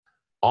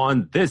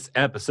On this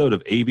episode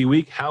of AV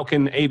Week, how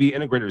can AV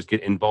integrators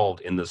get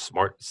involved in the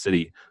smart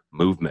city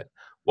movement?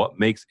 What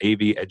makes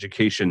AV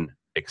education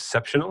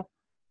exceptional?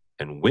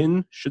 And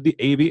when should the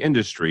AV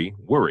industry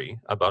worry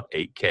about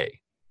 8K?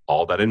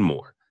 All that and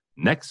more.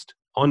 Next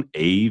on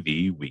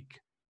AV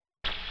Week.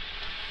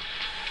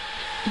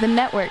 The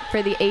network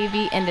for the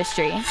AV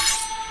industry.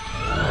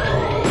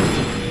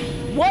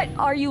 What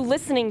are you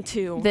listening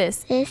to?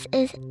 This is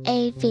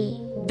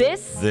AV.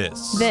 This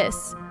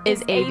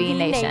is AV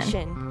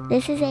Nation.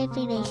 This is AV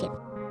Nation.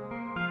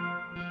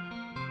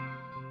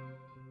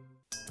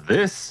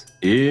 This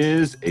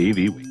is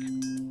AV Week,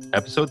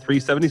 episode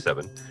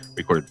 377,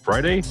 recorded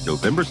Friday,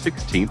 November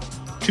 16th,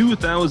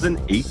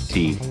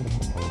 2018.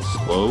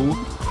 Slow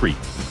Creek.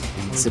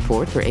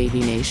 Support for AV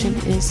Nation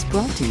is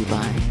brought to you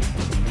by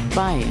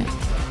Buy-In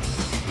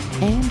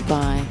and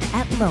by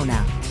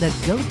Atlona, the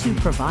go-to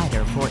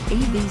provider for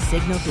AV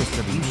signal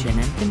distribution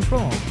and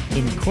control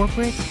in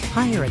corporate,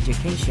 higher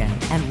education,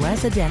 and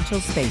residential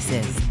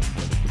spaces.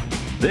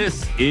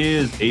 This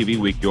is AV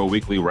Week, your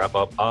weekly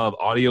wrap-up of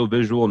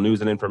audio-visual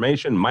news and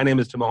information. My name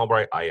is Tim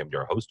Albright. I am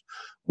your host.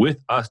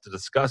 With us to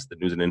discuss the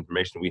news and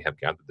information we have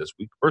gathered this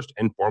week, first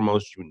and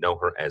foremost, you know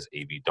her as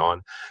AV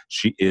Dawn.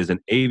 She is an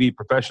AV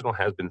professional,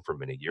 has been for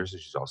many years,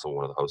 and she's also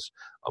one of the hosts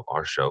of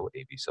our show,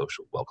 AV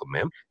Social. Welcome,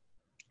 ma'am.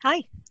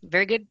 Hi.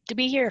 Very good to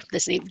be here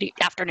this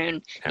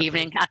afternoon,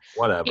 evening.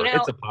 Whatever. You know,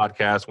 it's a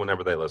podcast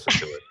whenever they listen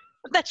to it.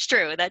 That's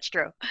true.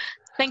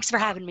 Thanks for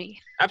having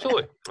me.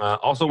 Absolutely.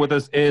 Also with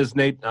us is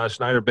Nate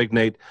Schneider, Big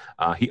Nate.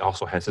 He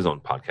also has his own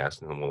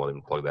podcast, and we'll let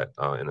him plug that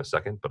in a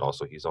second. But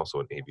also, he's also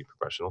an AV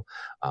professional,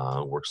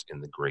 works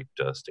in the great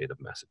state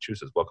of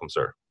Massachusetts. Welcome,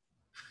 sir.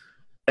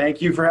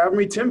 Thank you for having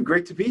me, Tim.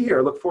 Great to be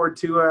here. Look forward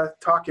to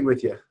talking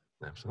with you.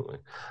 Absolutely.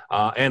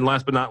 And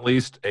last but not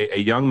least, a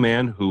young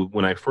man who,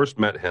 when I first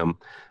met him,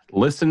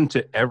 listened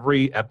to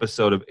every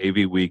episode of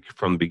AV Week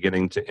from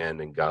beginning to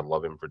end, and God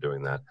love him for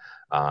doing that.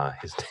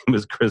 His name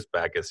is Chris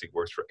Backus. He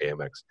works for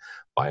AMX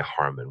by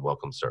Harman.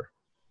 Welcome, sir.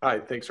 Hi,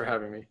 thanks for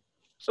having me.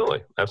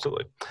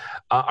 Absolutely.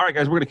 All right,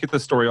 guys, we're going to kick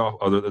this story off,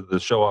 the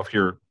show off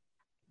here.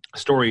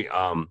 Story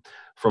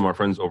from our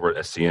friends over at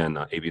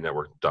SCN,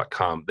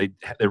 avnetwork.com. They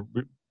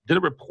did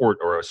a report,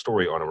 or a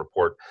story on a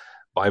report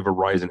by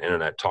Verizon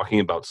Internet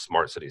talking about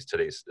smart cities,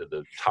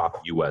 the top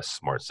U.S.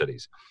 smart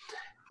cities.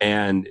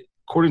 And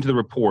according to the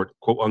report,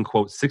 quote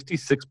unquote,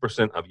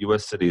 66% of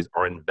U.S. cities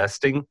are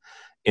investing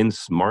in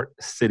smart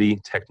city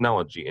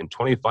technology, and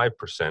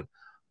 25%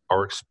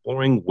 are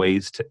exploring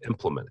ways to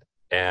implement it.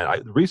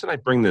 And the reason I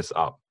bring this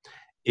up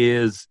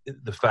is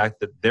the fact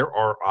that there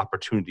are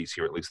opportunities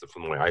here, at least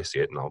from the way I see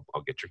it, and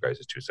I'll get your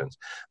guys' 2 cents.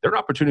 There are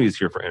opportunities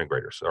here for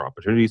integrators. There are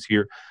opportunities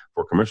here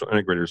for commercial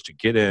integrators to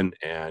get in,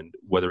 and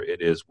whether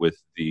it is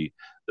with the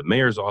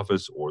mayor's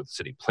office or the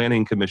city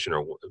planning commission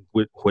or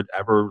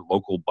whatever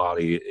local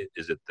body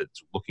is it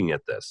that's looking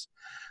at this,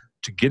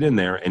 to get in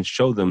there and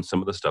show them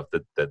some of the stuff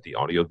that the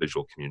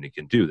audiovisual community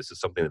can do. This is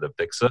something that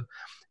Avixa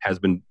has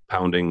been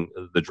pounding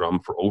the drum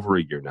for over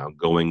a year now,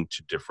 going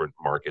to different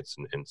markets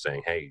and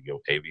saying, hey,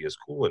 AV is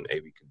cool and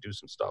AV can do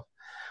some stuff.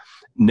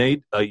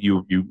 Nate,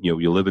 you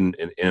live in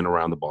and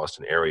around the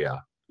Boston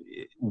area.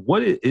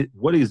 What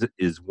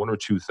is one or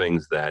two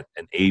things that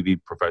an AV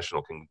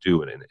professional can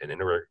do and an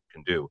integrator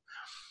can do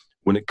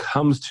when it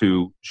comes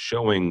to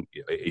showing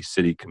a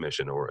city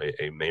commission or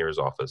a mayor's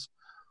office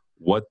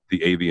what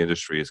the AV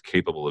industry is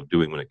capable of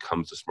doing when it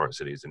comes to smart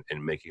cities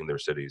and making their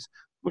cities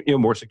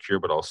more secure,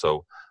 but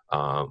also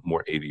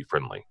more AV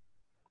friendly?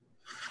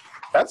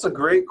 That's a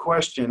great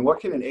question. What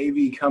can an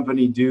AV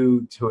company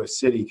do to a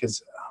city?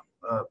 Because,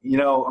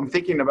 I'm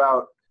thinking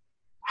about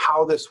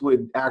how this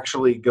would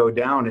actually go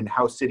down and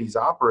how cities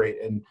operate.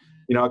 And,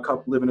 I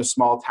live in a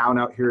small town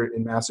out here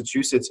in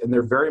Massachusetts, and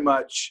they're very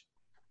much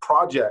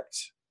project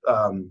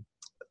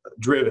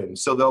driven.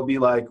 So they'll be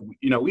like,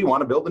 we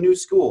want to build a new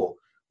school.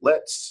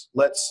 Let's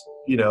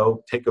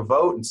take a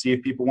vote and see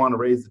if people want to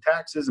raise the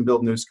taxes and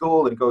build a new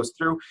school, and it goes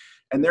through.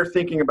 And they're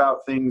thinking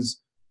about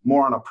things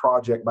more on a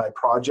project by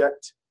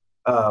project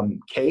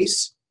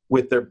case,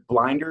 with their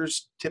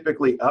blinders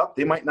typically up.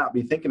 They might not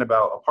be thinking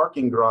about a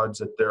parking garage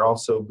that they're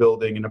also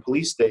building and a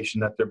police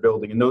station that they're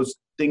building, and those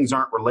things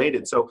aren't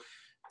related. So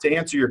to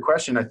answer your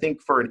question, I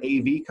think for an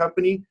AV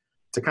company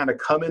to kind of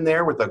come in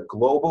there with a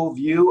global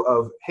view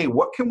of, hey,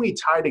 what can we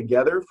tie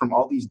together from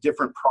all these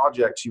different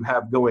projects you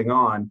have going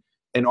on,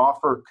 and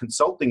offer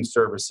consulting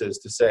services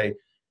to say,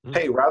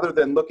 hey, rather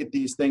than look at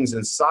these things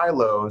in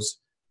silos,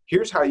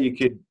 here's how you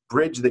could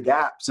bridge the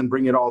gaps and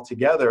bring it all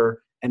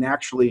together and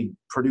actually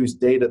produce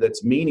data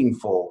that's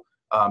meaningful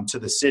to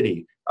the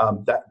city.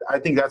 I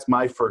think that's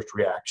my first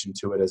reaction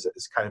to it as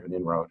kind of an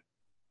inroad.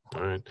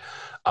 All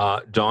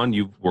right. Dawn,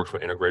 you've worked for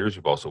integrators.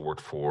 You've also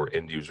worked for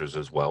end users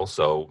as well.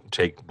 So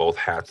take both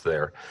hats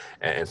there.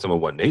 And some of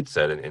what Nate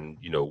said, and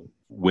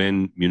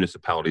when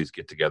municipalities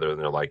get together and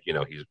they're like,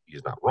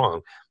 he's not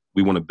wrong,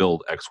 we want to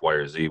build X, Y,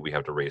 or Z, we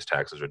have to raise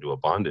taxes or do a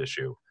bond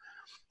issue.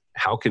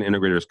 How can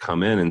integrators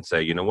come in and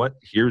say, what,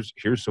 here's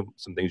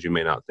some things you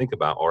may not think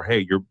about, or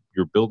hey,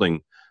 you're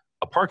building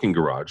a parking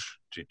garage,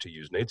 to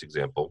use Nate's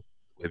example.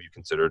 have you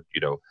considered,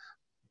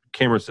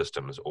 camera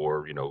systems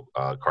or,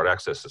 card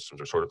access systems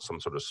or some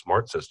sort of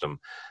smart system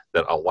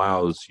that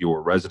allows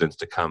your residents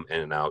to come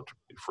in and out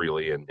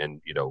freely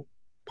and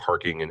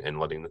parking and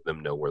letting them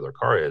know where their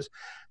car is?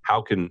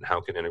 How can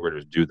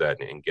integrators do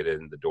that and get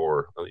in the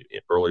door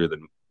earlier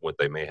than what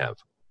they may have?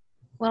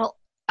 Well,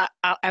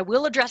 I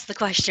will address the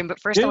question, but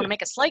first I want to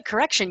make a slight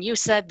correction. You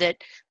said that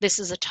this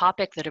is a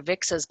topic that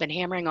Avixa has been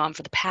hammering on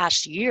for the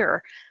past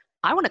year.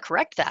 I want to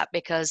correct that,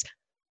 because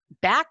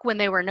back when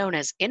they were known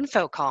as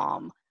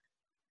Infocom,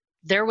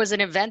 there was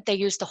an event they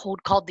used to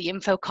hold called the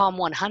Infocom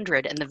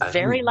 100, and the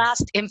very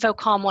last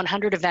Infocom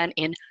 100 event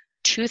in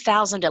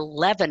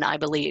 2011, I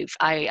believe,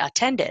 I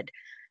attended.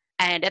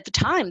 And at the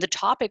time, the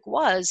topic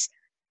was,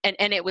 and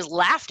it was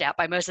laughed at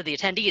by most of the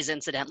attendees,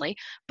 incidentally,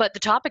 but the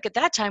topic at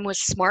that time was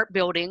smart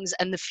buildings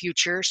and the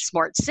future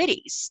smart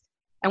cities.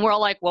 And we're all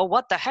like, well,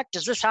 what the heck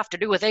does this have to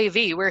do with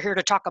AV? We're here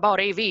to talk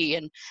about AV.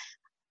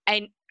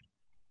 And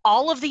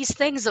all of these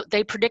things that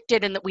they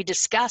predicted and that we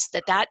discussed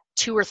at that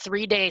 2 or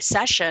 3 day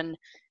session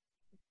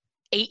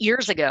 8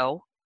 years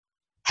ago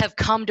have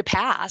come to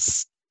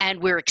pass, and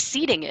we're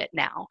exceeding it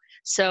now.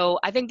 So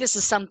I think this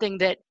is something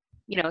that,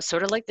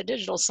 sort of like the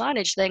digital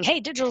signage thing.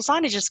 Hey, digital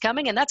signage is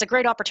coming, and that's a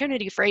great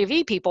opportunity for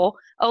AV people.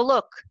 Oh,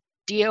 look,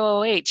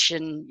 DOOH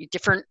and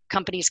different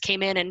companies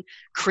came in and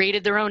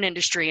created their own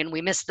industry, and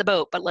we missed the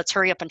boat, but let's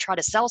hurry up and try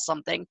to sell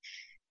something.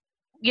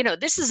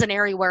 This is an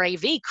area where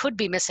AV could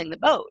be missing the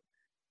boat.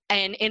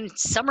 And in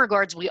some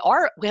regards, we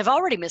have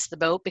already missed the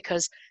boat,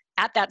 because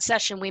at that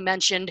session, we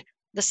mentioned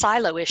the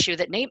silo issue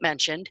that Nate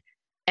mentioned.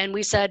 And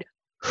we said,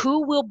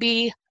 who will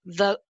be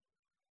the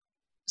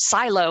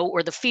silo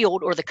or the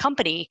field or the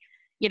company,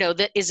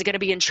 that is going to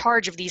be in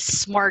charge of these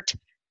smart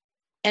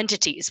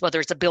entities, whether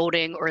it's a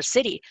building or a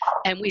city?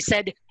 And we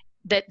said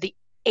that the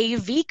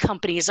AV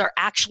companies are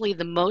actually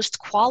the most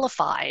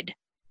qualified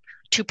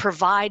to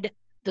provide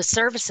the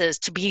services,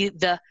 to be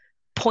the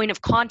point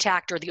of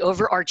contact or the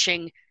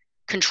overarching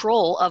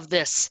control of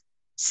this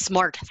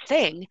smart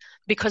thing,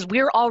 because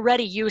we're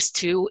already used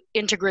to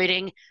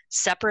integrating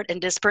separate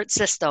and disparate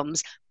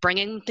systems,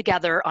 bringing them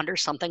together under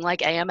something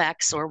like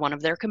AMX or one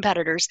of their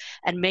competitors,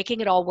 and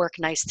making it all work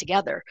nice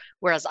together.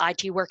 Whereas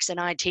IT works in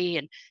IT,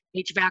 and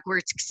HVAC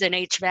works in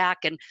HVAC,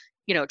 and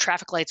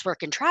traffic lights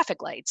work in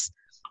traffic lights.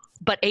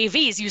 But AV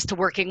is used to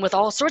working with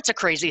all sorts of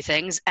crazy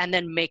things and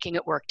then making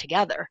it work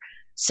together.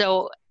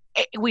 So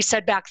we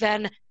said back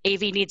then,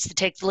 AV needs to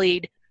take the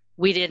lead.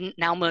 We didn't.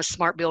 Now most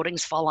smart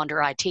buildings fall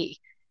under IT.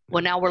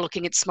 Well, now we're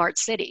looking at smart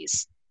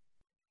cities.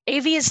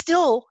 AV is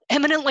still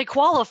eminently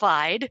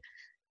qualified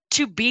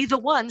to be the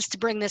ones to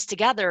bring this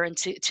together and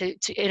to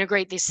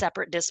integrate these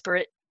separate,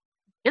 disparate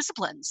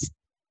disciplines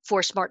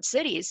for smart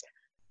cities.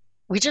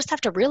 We just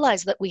have to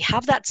realize that we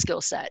have that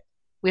skill set.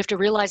 We have to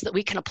realize that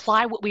we can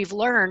apply what we've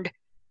learned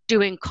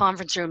doing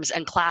conference rooms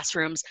and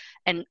classrooms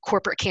and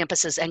corporate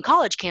campuses and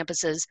college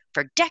campuses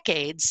for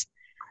decades,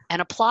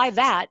 and apply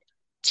that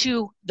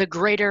to the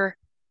greater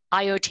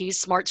IoT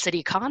smart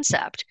city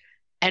concept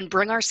and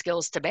bring our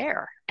skills to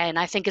bear. And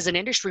I think as an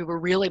industry, we're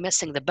really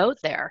missing the boat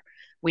there.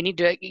 We need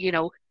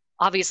to,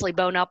 obviously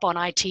bone up on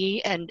IT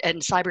and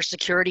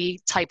cybersecurity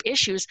type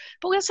issues,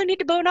 but we also need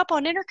to bone up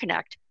on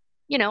interconnect.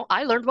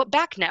 I learned what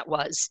BACnet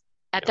was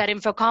at that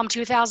Infocom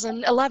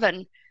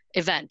 2011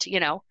 event.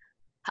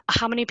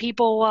 How many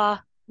people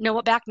know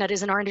what BACnet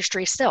is in our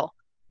industry still?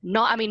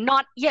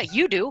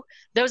 You do.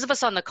 Those of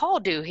us on the call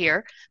do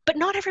here, but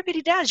not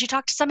everybody does. You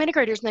talk to some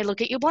integrators and they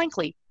look at you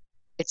blankly.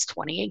 It's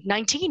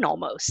 2019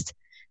 almost.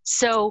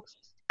 So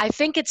I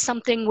think it's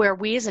something where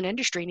we as an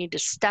industry need to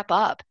step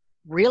up,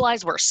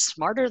 realize we're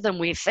smarter than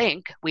we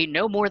think. We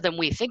know more than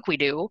we think we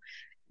do.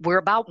 We're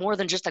about more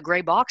than just a gray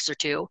box or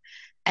two.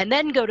 And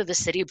then go to the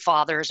city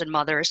fathers and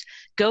mothers,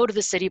 go to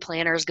the city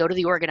planners, go to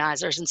the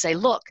organizers and say,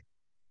 look,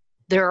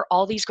 there are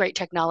all these great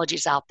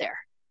technologies out there.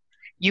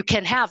 You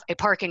can have a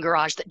parking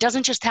garage that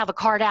doesn't just have a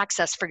card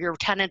access for your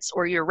tenants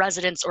or your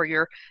residents or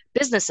your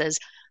businesses,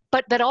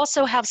 but that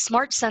also have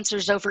smart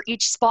sensors over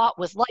each spot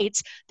with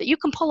lights that you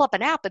can pull up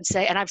an app and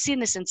say, and I've seen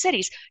this in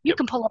cities, you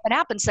can pull up an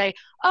app and say,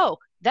 oh,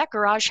 that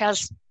garage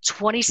has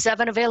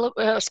 27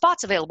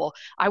 spots available.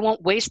 I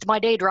won't waste my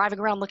day driving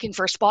around looking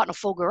for a spot in a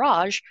full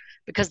garage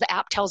because the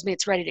app tells me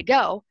it's ready to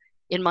go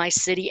in my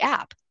city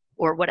app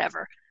or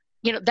whatever.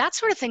 That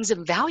sort of thing's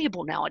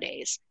invaluable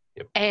nowadays.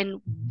 Yep.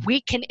 And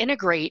we can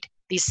integrate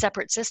these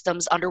separate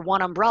systems under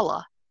one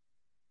umbrella.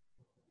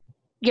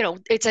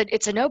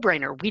 It's a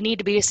no-brainer. We need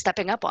to be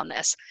stepping up on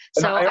this.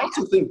 So I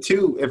also think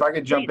too, if I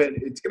could jump in,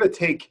 it's going to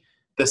take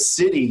the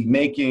city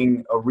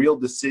making a real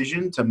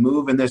decision to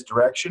move in this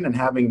direction and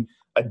having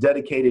a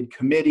dedicated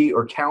committee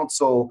or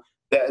council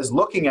that is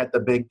looking at the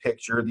big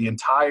picture,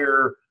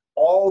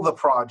 all the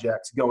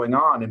projects going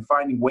on, and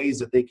finding ways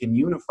that they can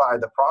unify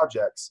the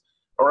projects.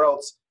 Or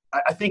else,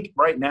 I think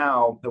right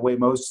now, the way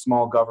most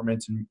small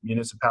governments and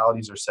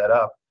municipalities are set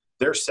up,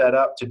 they're set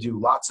up to do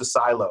lots of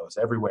silos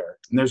everywhere.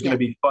 And there's going to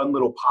be fun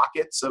little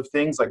pockets of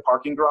things like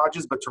parking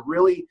garages, but to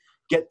really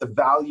get the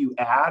value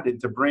add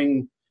and to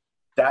bring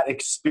that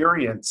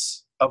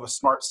experience of a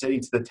smart city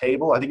to the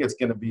table. I think it's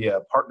going to be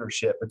a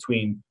partnership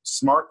between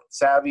smart,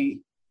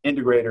 savvy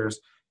integrators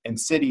and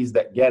cities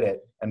that get it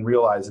and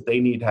realize that they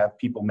need to have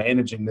people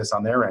managing this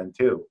on their end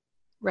too.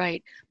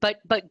 Right. But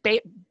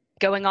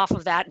going off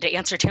of that, to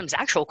answer Tim's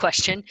actual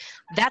question,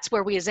 that's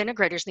where we as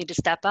integrators need to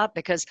step up,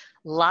 because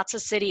lots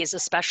of cities,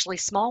 especially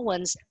small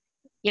ones,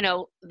 you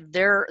know,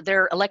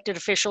 their elected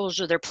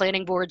officials or their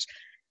planning boards,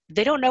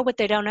 they don't know what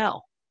they don't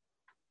know.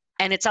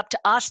 And it's up to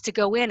us to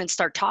go in and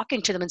start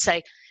talking to them and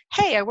say,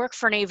 hey, I work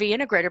for an AV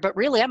integrator, but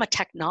really I'm a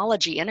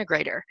technology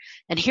integrator.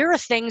 And here are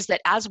things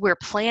that as we're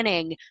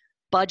planning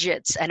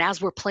budgets and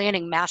as we're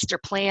planning master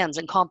plans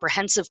and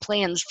comprehensive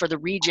plans for the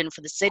region,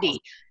 for the city,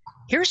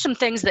 here's some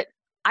things that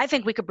I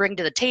think we could bring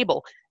to the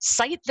table.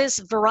 Cite this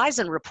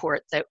Verizon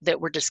report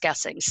that we're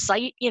discussing.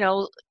 Cite, you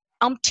know,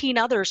 umpteen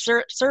other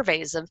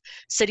surveys of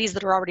cities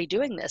that are already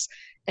doing this,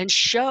 and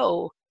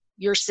show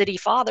your city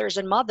fathers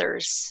and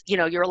mothers, you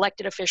know, your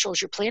elected officials,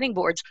 your planning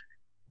boards,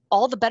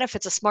 all the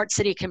benefits a smart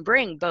city can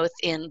bring, both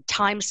in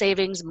time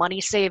savings,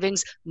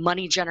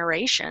 money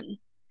generation,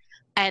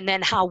 and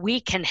then how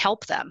we can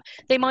help them.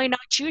 They might not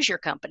choose your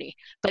company,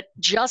 but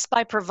just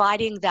by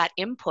providing that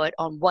input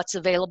on what's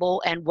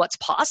available and what's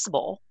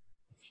possible,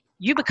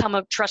 you become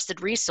a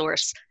trusted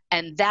resource.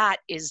 And that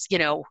is, you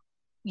know,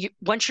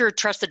 once you're a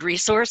trusted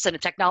resource and a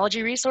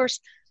technology resource,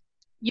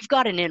 you've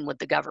got an in with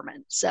the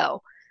government.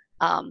 So,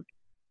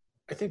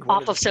 I think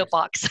off of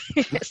soapbox.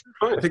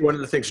 I think one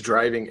of the things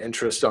driving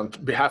interest on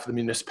behalf of the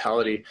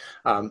municipality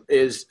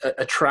is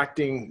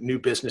attracting new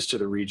business to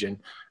the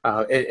region.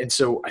 And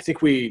so I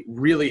think we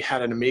really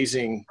had an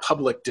amazing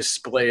public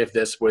display of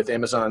this with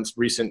Amazon's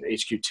recent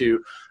HQ2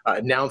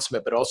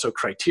 announcement, but also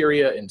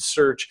criteria and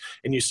search.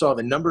 And you saw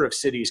the number of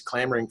cities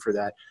clamoring for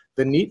that.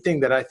 The neat thing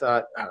that I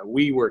thought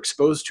we were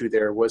exposed to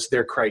there was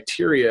their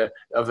criteria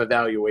of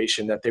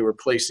evaluation that they were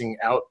placing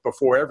out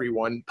before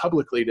everyone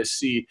publicly to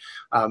see,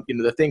 you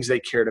know, the things they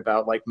cared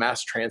about, like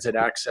mass transit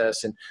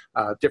access and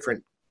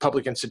different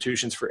public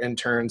institutions for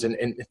interns and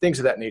things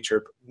of that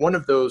nature. One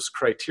of those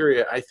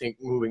criteria, I think,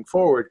 moving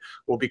forward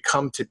will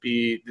become to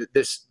be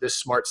this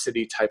smart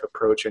city type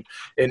approach.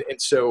 And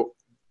so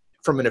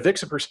from an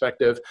Avixa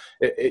perspective,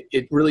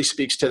 it really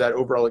speaks to that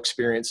overall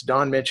experience.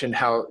 Dawn mentioned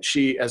how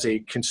she, as a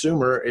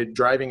consumer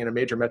driving in a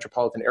major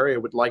metropolitan area,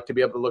 would like to be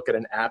able to look at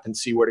an app and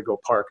see where to go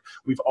park.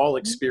 We've all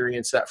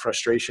experienced that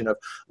frustration of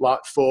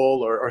lot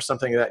full or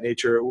something of that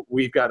nature.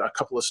 We've got a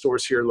couple of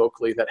stores here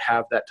locally that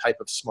have that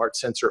type of smart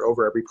sensor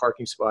over every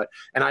parking spot.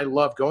 And I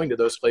love going to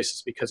those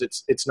places because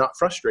it's not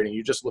frustrating.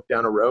 You just look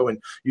down a row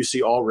and you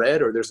see all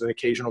red or there's an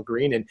occasional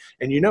green.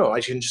 And you know, I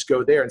can just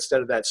go there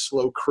instead of that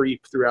slow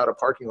creep throughout a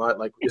parking lot.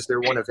 Like, is there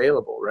one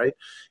available, right?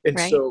 And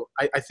right. So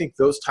I think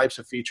those types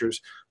of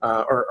features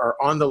are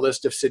on the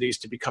list of cities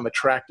to become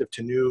attractive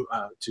to new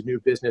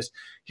business.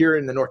 Here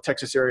in the North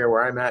Texas area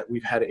where I'm at,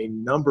 we've had a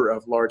number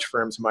of large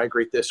firms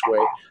migrate this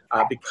way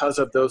because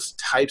of those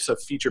types of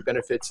feature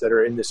benefits that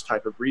are in this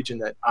type of region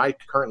that I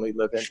currently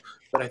live in.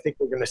 But I think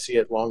we're going to see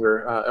it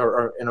longer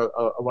or in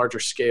a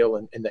larger scale.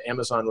 And the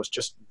Amazon was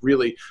just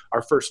really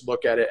our first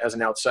look at it as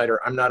an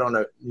outsider. I'm not on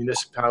a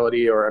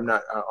municipality or I'm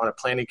not on a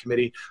planning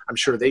committee. I'm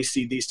sure they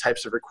see these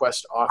types of requests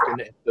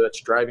often, and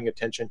that's driving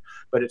attention.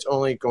 But it's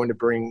only going to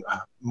bring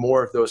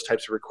more of those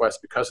types of requests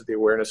because of the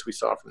awareness we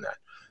saw from that.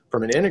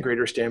 From an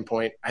integrator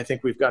standpoint, I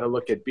think we've got to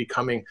look at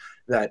becoming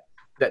that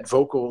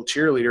vocal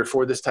cheerleader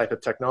for this type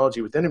of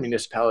technology within a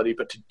municipality.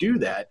 But to do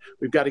that,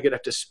 we've got to get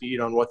up to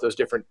speed on what those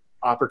different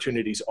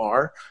opportunities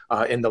are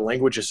and the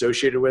language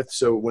associated with.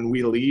 So when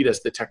we lead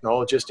as the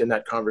technologist in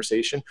that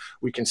conversation,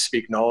 we can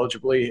speak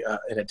knowledgeably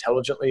and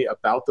intelligently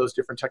about those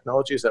different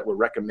technologies that we're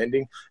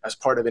recommending as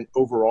part of an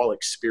overall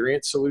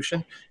experience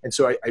solution. And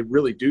so I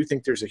really do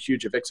think there's a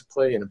huge Avixa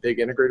play and a big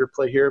integrator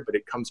play here, but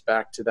it comes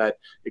back to that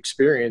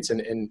experience.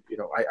 And you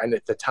know, I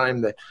at the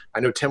time that I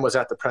know Tim was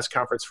at the press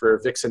conference for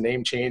Avixa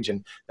name change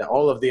and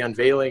all of the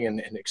unveiling and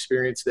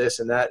experience this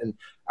and that. And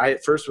I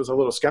at first was a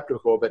little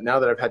skeptical, but now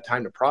that I've had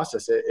time to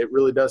process it, it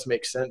really does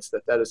make sense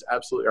that is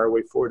absolutely our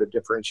way forward of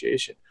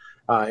differentiation.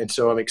 And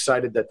so I'm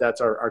excited that that's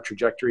our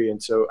trajectory.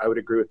 And so I would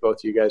agree with both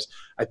of you guys.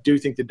 I do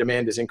think the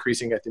demand is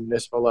increasing at the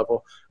municipal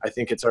level. I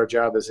think it's our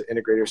job as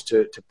integrators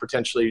to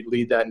potentially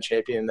lead that and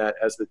champion that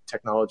as the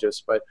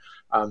technologists. But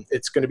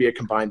it's going to be a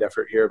combined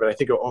effort here, but I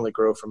think it'll only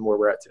grow from where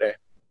we're at today.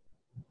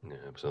 Yeah,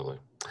 absolutely.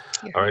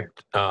 All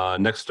right.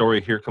 Next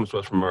story here comes to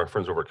us from our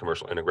friends over at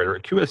Commercial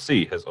Integrator.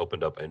 QSC has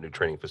opened up a new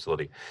training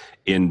facility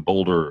in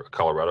Boulder,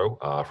 Colorado.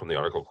 From the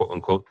article, quote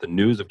unquote, the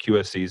news of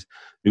QSC's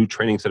new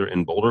training center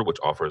in Boulder, which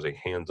offers a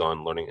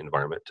hands-on learning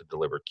environment to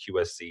deliver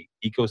QSC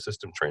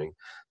ecosystem training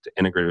to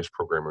integrators,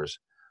 programmers,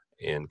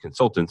 and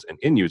consultants and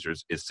end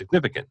users, is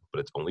significant, but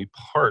it's only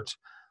part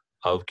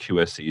of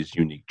QSC's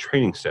unique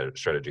training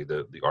strategy.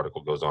 The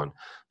article goes on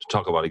to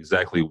talk about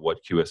exactly what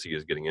QSC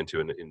is getting into,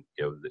 and you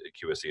know, the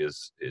QSC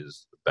is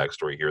the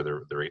backstory here.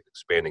 They're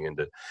expanding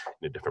into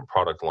different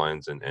product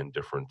lines and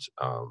different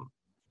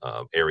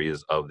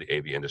areas of the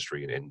AV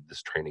industry, and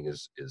this training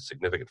is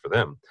significant for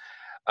them.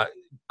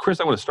 Chris,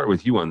 I want to start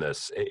with you on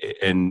this,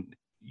 and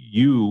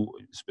you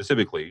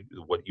specifically,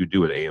 what you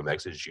do at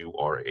AMX is you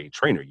are a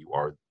trainer. You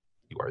are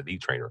the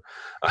trainer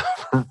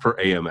for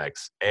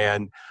AMX.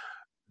 And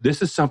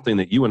this is something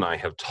that you and I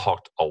have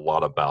talked a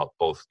lot about,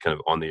 both kind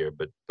of on the air,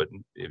 but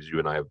as you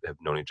and I have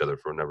known each other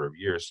for a number of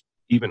years,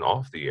 even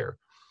off the air.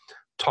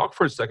 Talk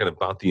for a second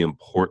about the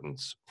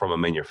importance from a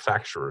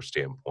manufacturer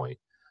standpoint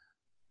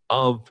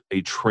of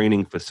a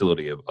training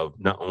facility, of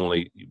not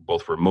only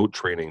both remote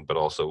training, but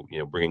also,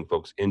 bringing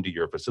folks into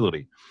your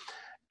facility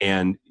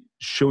and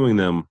showing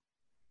them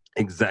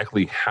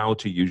exactly how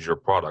to use your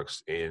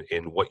products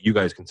in what you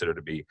guys consider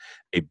to be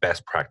a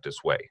best practice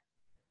way.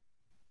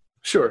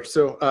 Sure.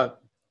 So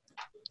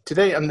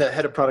today I'm the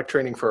head of product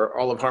training for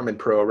all of Harman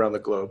Pro around the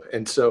globe.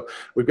 And so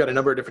we've got a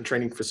number of different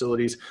training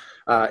facilities.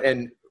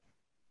 And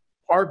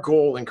our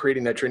goal in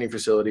creating that training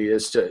facility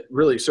is to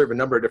really serve a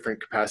number of different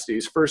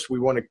capacities. First, we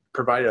want to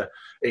provide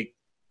a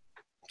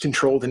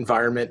controlled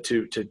environment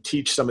to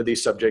teach some of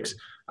these subjects.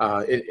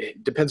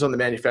 It depends on the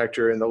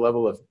manufacturer and the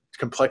level of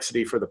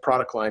complexity for the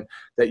product line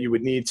that you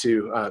would need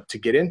to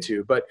get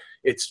into. But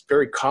it's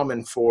very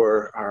common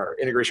for our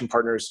integration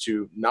partners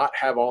to not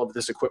have all of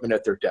this equipment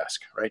at their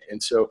desk, right?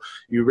 And so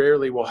you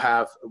rarely will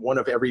have one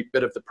of every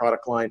bit of the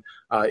product line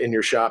in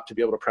your shop to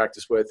be able to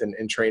practice with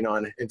and train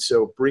on. And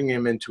so bringing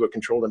them into a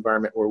controlled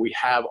environment where we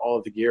have all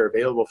of the gear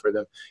available for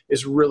them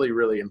is really,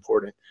 really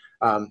important.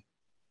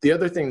 The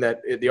other thing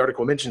that the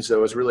article mentions,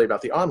 though, is really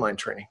about the online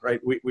training,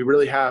 right? We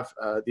really have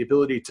the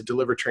ability to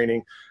deliver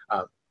training,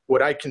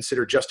 what I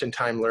consider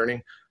just-in-time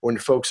learning, when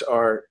folks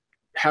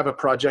have a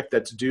project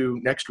that's due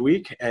next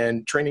week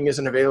and training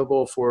isn't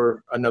available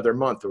for another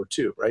month or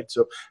two, right?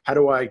 So how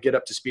do I get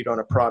up to speed on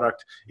a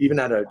product, even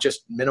at a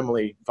just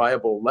minimally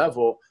viable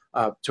level,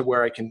 to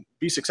where I can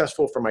be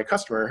successful for my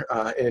customer?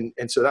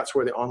 And so that's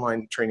where the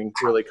online training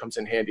really comes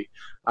in handy,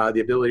 the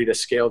ability to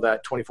scale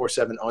that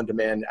 24/7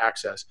 on-demand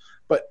access.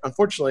 But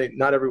unfortunately,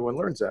 not everyone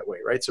learns that way,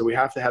 right? So we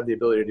have to have the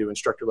ability to do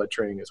instructor-led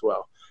training as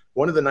well.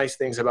 One of the nice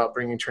things about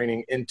bringing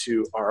training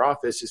into our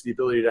office is the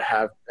ability to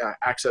have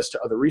access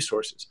to other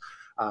resources.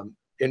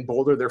 In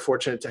Boulder, they're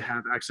fortunate to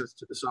have access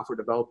to the software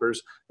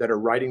developers that are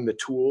writing the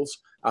tools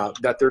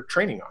that they're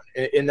training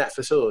on in that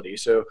facility.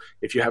 So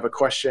if you have a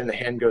question, the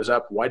hand goes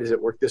up, why does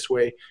it work this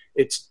way?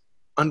 It's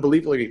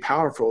unbelievably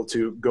powerful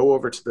to go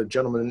over to the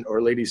gentleman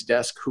or lady's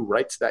desk who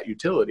writes that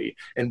utility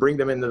and bring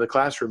them into the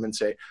classroom and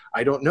say,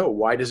 I don't know,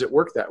 why does it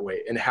work that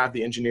way? And have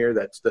the engineer,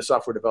 that's the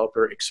software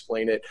developer,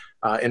 explain it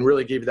and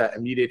really give that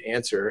immediate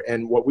answer.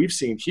 And what we've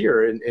seen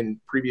here in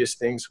previous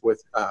things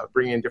with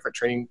bringing in different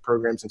training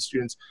programs and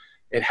students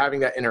and having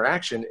that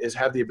interaction is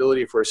have the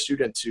ability for a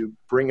student to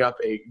bring up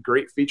a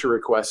great feature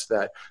request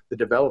that the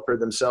developer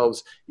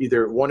themselves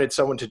either wanted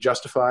someone to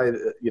justify,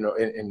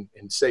 and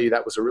say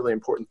that was a really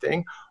important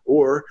thing,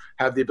 or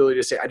have the ability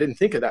to say, I didn't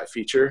think of that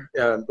feature.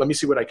 Let me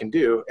see what I can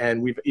do. And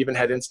we've even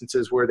had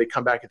instances where they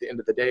come back at the end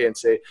of the day and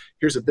say,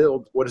 here's a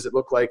build. What does it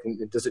look like?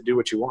 And does it do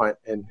what you want?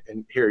 And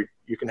here,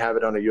 you can have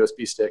it on a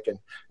USB stick and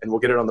we'll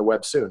get it on the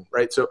web soon,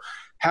 right? So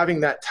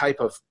having that type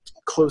of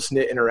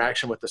close-knit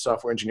interaction with the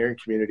software engineering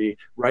community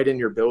right in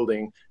your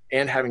building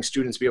and having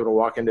students be able to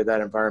walk into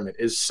that environment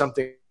is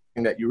something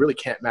that you really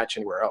can't match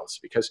anywhere else.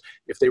 Because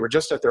if they were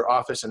just at their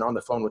office and on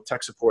the phone with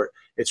tech support,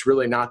 it's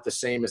really not the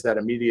same as that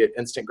immediate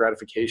instant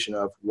gratification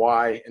of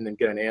why and then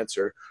get an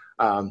answer.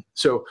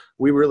 So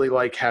we really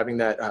like having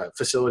that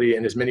facility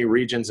in as many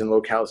regions and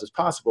locales as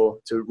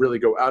possible to really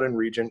go out in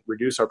region,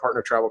 reduce our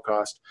partner travel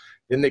cost.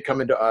 Then they come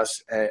into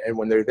us, and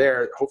when they're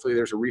there, hopefully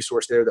there's a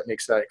resource there that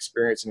makes that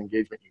experience and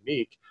engagement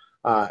unique.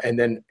 And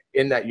then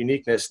in that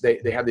uniqueness,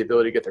 they have the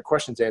ability to get their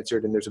questions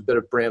answered, and there's a bit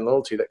of brand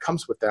loyalty that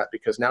comes with that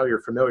because now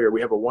you're familiar.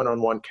 We have a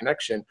one-on-one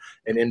connection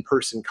and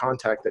in-person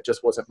contact that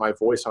just wasn't my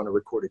voice on a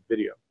recorded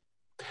video.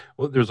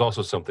 Well, there's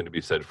also something to be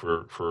said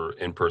for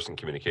in-person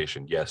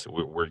communication. Yes,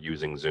 we're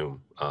using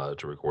Zoom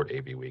to record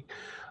AV Week,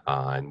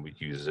 and we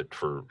use it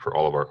for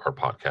all of our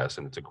podcasts,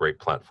 and it's a great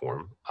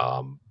platform.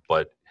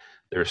 But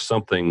there's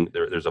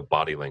there's a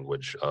body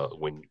language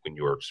when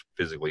you're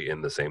physically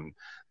in the same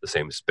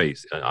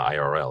space,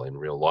 IRL, in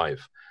real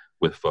life,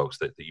 with folks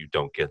that you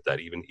don't get that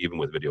even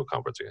with video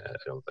conferencing. I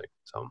don't think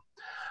so.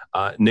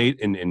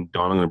 Nate and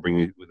Don, I'm going to bring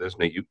you with this.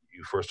 Nate, you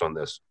first on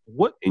this.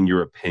 What, in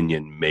your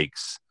opinion,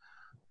 makes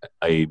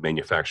a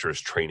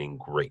manufacturer's training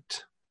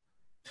great?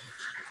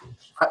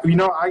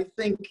 I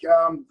think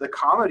the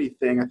comedy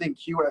thing, I think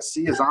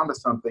QSC is onto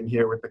something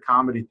here with the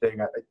comedy thing.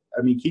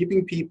 I mean,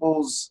 keeping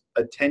people's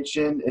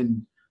attention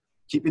and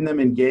keeping them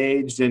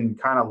engaged and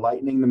kind of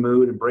lightening the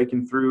mood and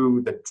breaking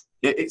through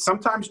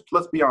sometimes,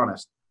 let's be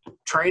honest,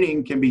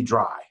 training can be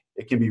dry.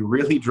 It can be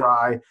really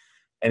dry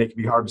and it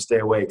can be hard to stay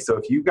awake. So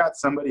if you've got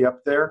somebody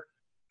up there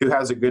who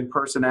has a good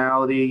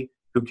personality,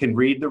 who can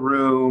read the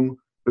room,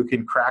 who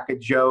can crack a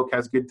joke,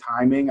 has good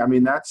timing, I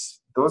mean, that's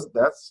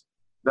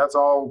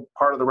all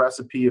part of the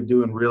recipe of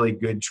doing really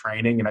good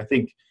training. And I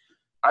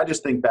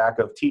just think back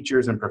of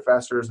teachers and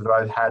professors that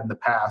I've had in the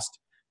past,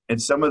 and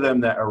some of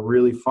them that are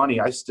really funny.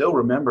 I still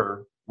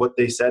remember what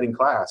they said in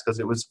class because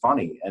it was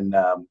funny. And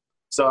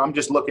so I'm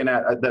just looking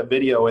at that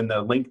video and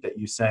the link that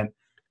you sent.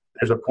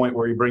 there's a point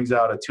where he brings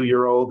out a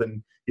 2-year-old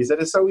and he said,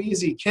 it's so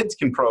easy, kids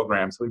can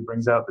program. So he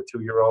brings out the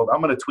 2-year-old.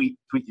 I'm going to tweet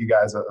you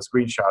guys a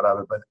screenshot of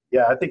it. But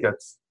yeah, I think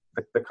that's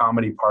the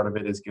comedy part of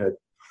it is good.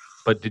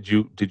 But did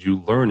you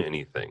learn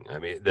anything? I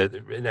mean,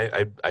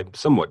 I'm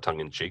somewhat tongue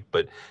in cheek,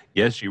 but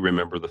yes, you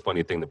remember the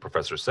funny thing the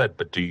professor said.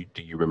 But do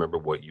you remember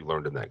what you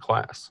learned in that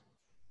class?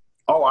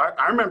 Oh,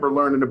 I remember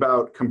learning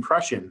about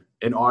compression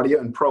in audio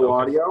and pro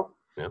audio.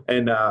 Yeah.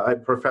 And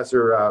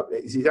Professor,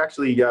 he's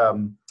actually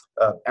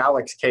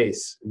Alex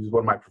Case, who's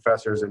one of my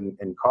professors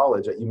in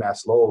college at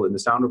UMass Lowell in the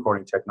sound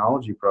recording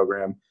technology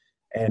program.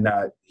 And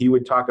he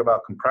would talk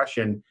about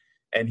compression,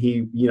 and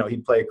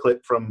he'd play a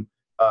clip from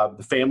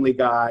the Family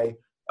Guy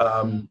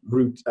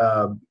root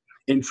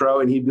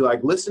intro, and he'd be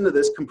like, listen to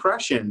this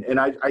compression. And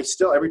I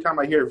still, every time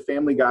I hear a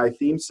Family Guy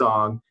theme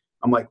song,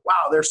 I'm like,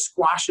 wow, they're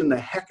squashing the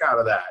heck out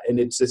of that. And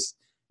it's just,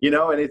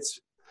 and it's.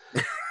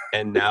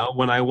 And now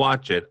when I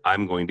watch it,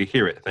 I'm going to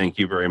hear it. Thank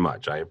you very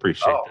much. I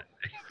appreciate that.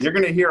 You're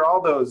going to hear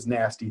all those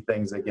nasty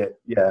things that get,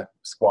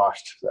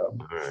 squashed. So.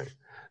 All right.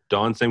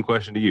 Dawn, same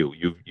question to you.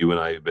 You and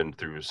I have been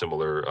through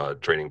similar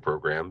training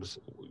programs.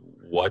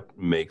 What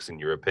makes, in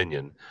your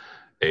opinion,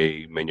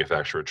 a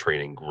manufacturer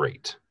training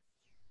great?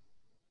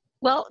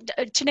 Well,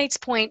 to Nate's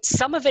point,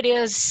 some of it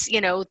is,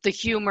 the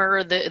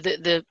humor,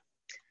 the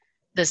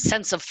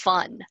sense of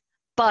fun.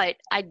 But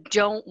I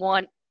don't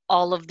want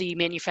all of the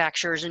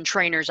manufacturers and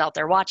trainers out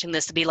there watching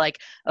this to be like,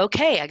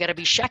 okay, I got to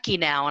be Shecky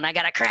now and I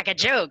got to crack a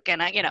joke.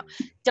 And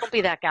don't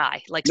be that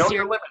guy. Like, know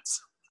your limits.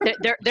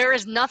 there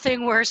is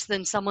nothing worse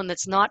than someone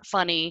that's not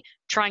funny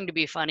trying to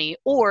be funny,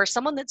 or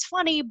someone that's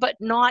funny but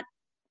not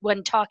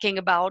when talking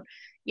about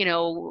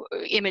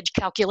image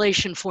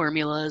calculation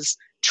formulas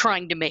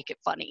trying to make it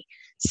funny.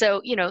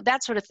 So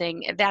that sort of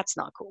thing, that's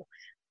not cool.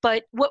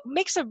 But what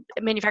makes a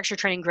manufacturer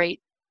training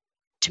great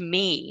to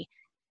me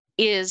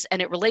is,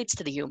 and it relates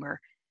to the humor,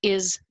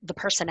 is the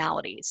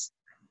personalities,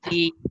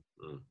 the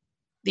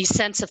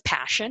sense of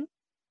passion,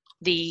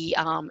 the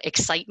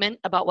excitement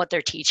about what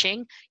they're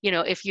teaching.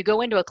 If you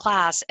go into a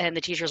class and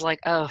the teacher's like,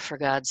 oh, for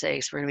God's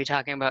sakes, we're going to be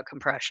talking about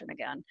compression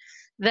again,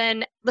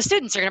 then the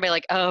students are going to be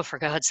like, oh, for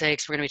God's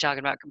sakes, we're going to be talking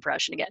about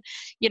compression again.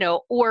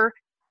 Or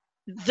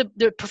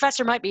the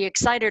professor might be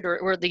excited,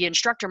 or the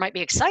instructor might be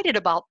excited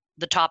about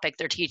the topic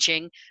they're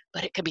teaching,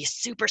 but it could be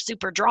super,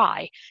 super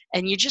dry.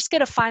 And you just got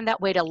to find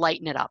that way to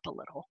lighten it up a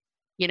little,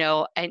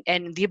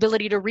 and the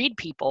ability to read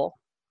people.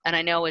 And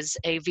I know as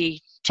AV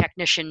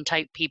technician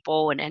type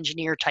people and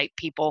engineer type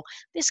people,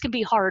 this can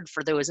be hard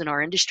for those in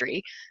our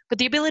industry, but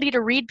the ability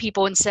to read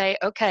people and say,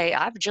 okay,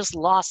 I've just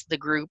lost the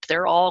group.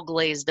 They're all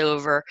glazed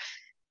over.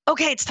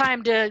 Okay, it's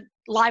time to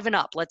liven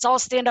up. Let's all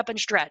stand up and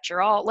stretch,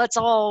 or let's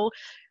all,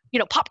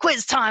 pop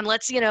quiz time.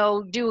 Let's,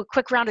 do a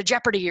quick round of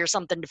Jeopardy or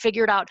something to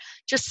figure it out.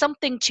 Just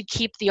something to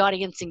keep the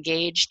audience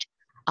engaged,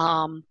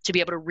 to be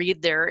able to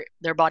read their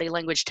body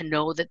language, to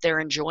know that they're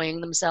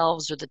enjoying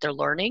themselves or that they're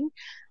learning.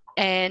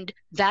 And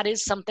that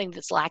is something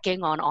that's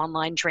lacking on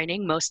online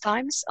training most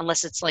times,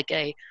 unless it's like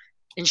a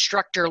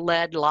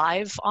instructor-led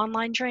live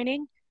online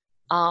training.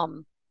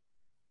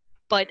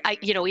 But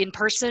in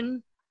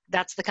person,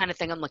 that's the kind of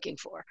thing I'm looking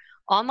for.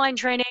 Online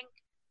training,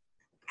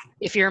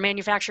 if you're a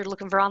manufacturer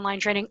looking for online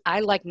training,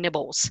 I like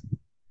nibbles.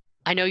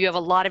 I know you have a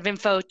lot of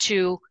info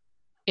to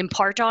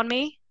impart on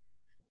me,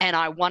 and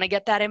I want to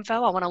get that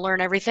info. I want to learn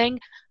everything,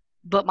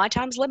 but my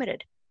time's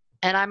limited.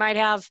 And I might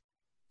have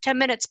 10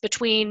 minutes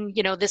between,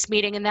 this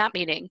meeting and that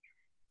meeting.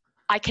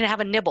 I can have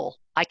a nibble.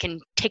 I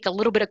can take a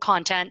little bit of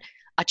content,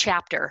 a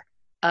chapter,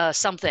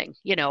 something,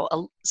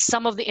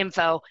 some of the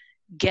info,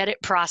 get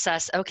it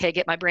processed. Okay,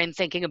 get my brain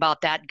thinking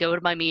about that, go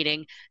to my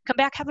meeting, come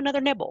back, have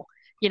another nibble,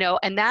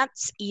 and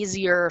that's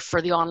easier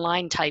for the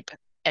online type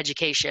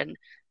education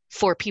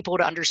for people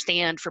to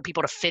understand, for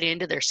people to fit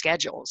into their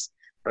schedules.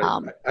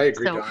 Right. I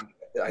agree, Don.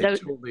 I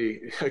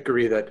totally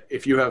agree that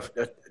if you have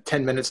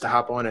 10 minutes to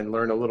hop on and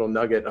learn a little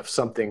nugget of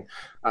something,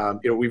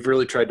 we've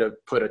really tried to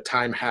put a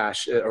time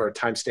hash or a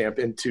timestamp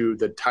into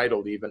the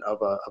title even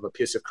of a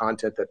piece of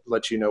content that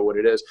lets you know what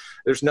it is.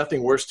 There's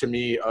nothing worse to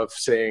me of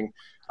saying,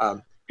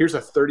 here's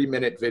a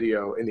 30-minute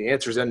video and the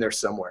answer's in there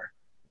somewhere.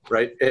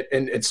 Right.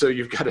 And so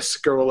you've got to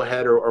scroll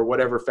ahead or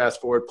whatever,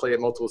 fast forward, play at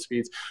multiple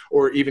speeds,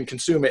 or even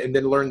consume it and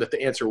then learn that the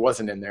answer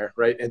wasn't in there.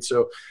 Right. And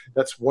so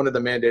that's one of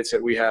the mandates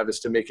that we have, is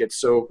to make it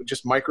so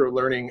just micro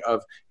learning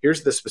of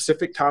here's the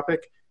specific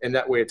topic. And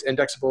that way it's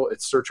indexable,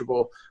 it's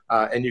searchable,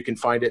 and you can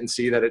find it and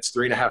see that it's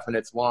 3.5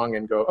 minutes long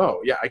and go,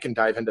 oh, yeah, I can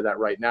dive into that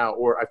right now,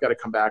 or I've got to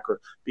come back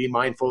or be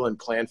mindful and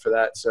plan for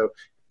that. So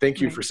thank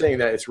you for saying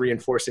that. It's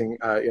reinforcing,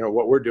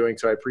 what we're doing.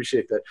 So I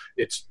appreciate that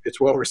it's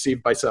well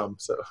received by some.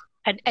 So.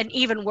 And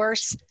even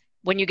worse,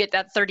 when you get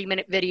that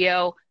 30-minute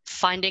video,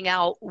 finding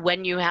out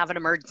when you have an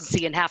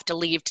emergency and have to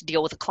leave to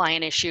deal with a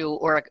client issue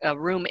or a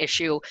room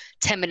issue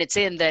 10 minutes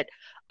in, that,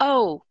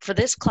 oh, for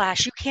this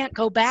class, you can't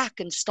go back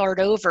and start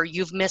over.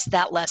 You've missed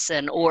that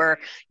lesson, or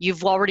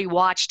you've already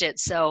watched it.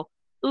 So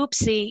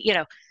oopsie,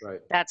 right.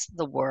 That's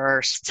the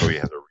worst. So you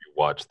have to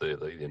rewatch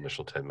the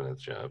initial 10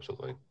 minutes. Yeah,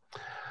 absolutely.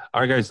 All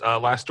right, guys.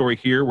 Last story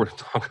here. We're going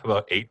to talk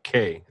about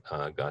 8K.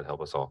 God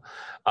help us all.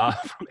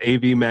 From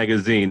AV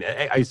Magazine.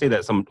 I say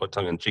that somewhat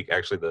tongue in cheek.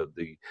 Actually,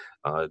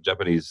 the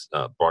Japanese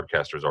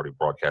broadcaster is already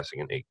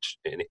broadcasting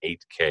in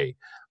 8K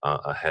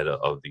ahead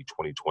of the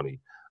 2020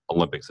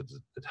 Olympics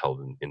that's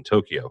held in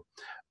Tokyo.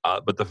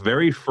 But the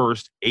very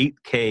first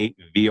 8K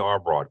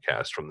VR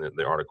broadcast from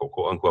the article,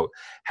 quote unquote,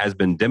 has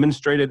been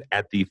demonstrated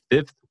at the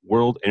 5th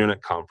World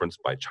Internet Conference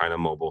by China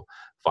Mobile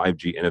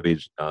 5G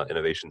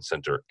Innovation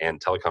Center and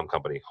telecom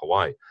company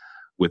Huawei,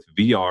 with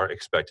VR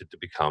expected to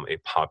become a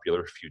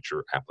popular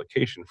future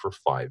application for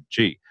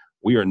 5G.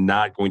 We are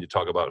not going to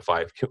talk about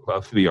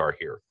VR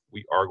here.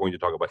 We are going to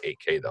talk about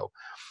 8K, though.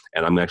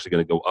 And I'm actually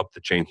going to go up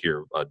the chain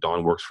here.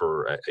 Don works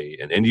for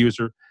an end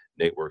user.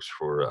 Nate works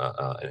for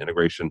an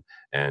integration.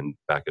 And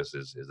Bacchus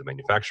is the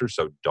manufacturer.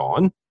 So,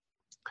 Don,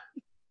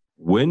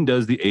 when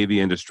does the AV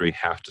industry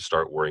have to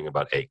start worrying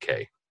about 8K?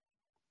 A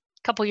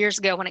couple years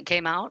ago when it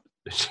came out.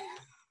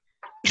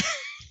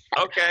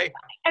 Okay.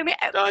 I mean,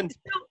 done.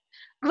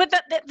 But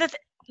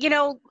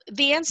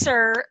the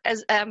answer,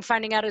 as I'm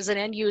finding out as an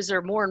end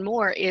user more and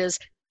more, is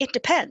it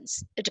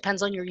depends. It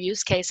depends on your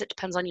use case. It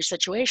depends on your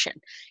situation.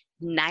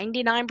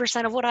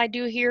 99% of what I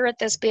do here at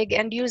this big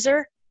end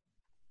user,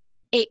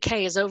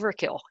 8K is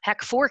overkill.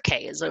 Heck,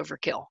 4K is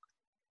overkill.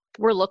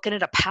 We're looking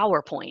at a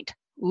PowerPoint.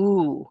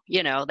 Ooh,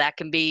 that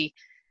can be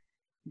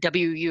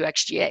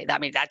WUXGA. I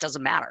mean, that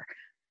doesn't matter.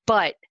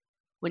 But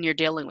when you're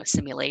dealing with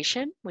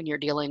simulation, when you're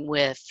dealing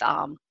with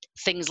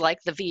things like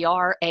the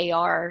VR,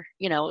 AR,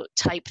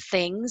 type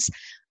things,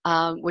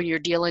 when you're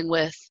dealing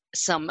with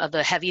some of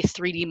the heavy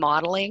 3D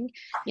modeling,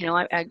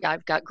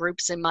 I've got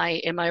groups in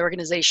my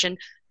organization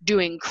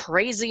doing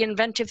crazy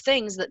inventive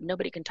things that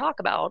nobody can talk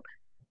about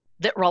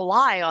that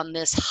rely on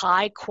this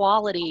high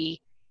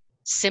quality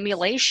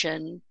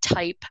simulation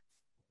type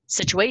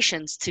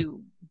situations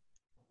to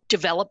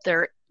develop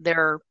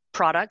their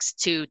products,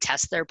 to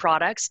test their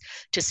products,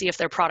 to see if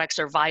their products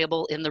are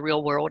viable in the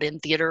real world, in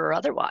theater or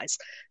otherwise.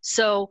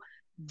 So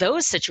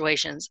those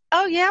situations,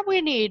 oh yeah,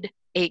 we need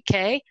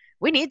 8K,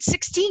 we need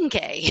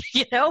 16K,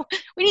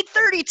 we need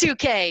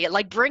 32K,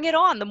 like bring it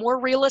on. The more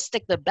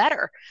realistic, the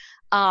better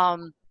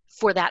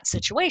for that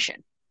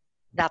situation.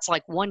 That's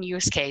like one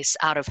use case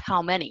out of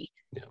how many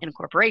in a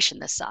corporation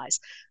this size.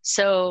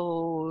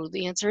 So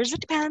the answer is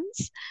it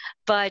depends.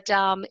 But,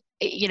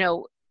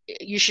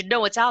 you should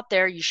know what's out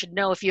there. You should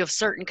know if you have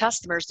certain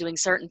customers doing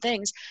certain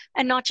things,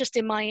 and not just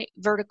in my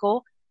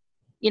vertical,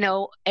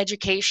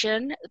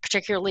 education,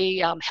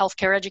 particularly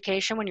healthcare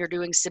education. When you're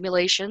doing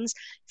simulations,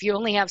 if you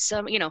only have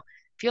so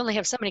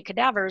many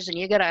cadavers and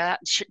you got to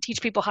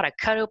teach people how to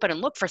cut open and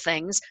look for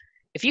things,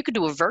 if you could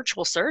do a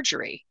virtual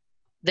surgery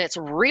that's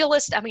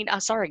realistic, I mean,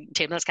 I'm sorry,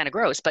 Tim, that's kind of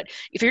gross, but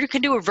if you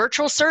can do a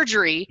virtual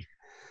surgery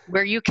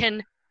where you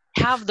can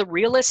have the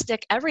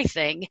realistic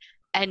everything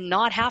and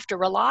not have to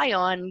rely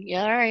on,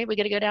 all right, we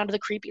got to go down to the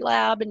creepy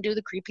lab and do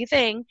the creepy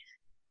thing,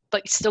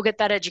 but still get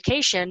that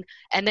education,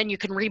 and then you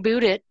can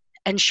reboot it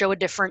and show a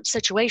different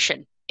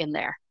situation in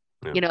there.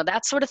 Yeah.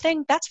 That sort of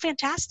thing, that's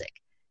fantastic.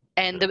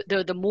 And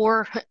the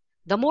more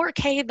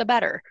K, the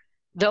better.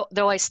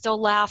 Though I still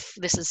laugh,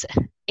 this is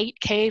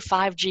 8K,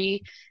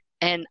 5G,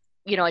 and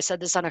I said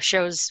this on a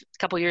shows a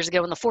couple years ago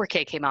when the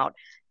 4K came out.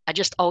 I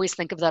just always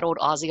think of that old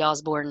Ozzy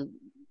Osbourne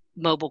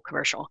mobile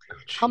commercial.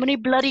 How many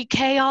bloody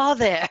K are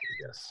there?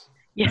 Yes.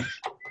 Yeah.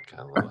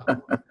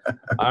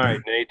 All right,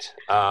 Nate.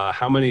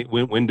 How many?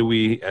 When do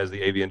we, as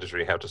the AV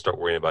industry, have to start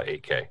worrying about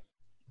 8K?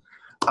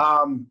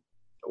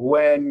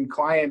 When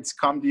clients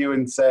come to you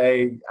and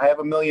say, "I have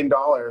 $1 million.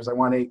 I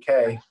want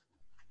 8K.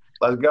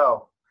 Let's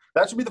go."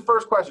 That should be the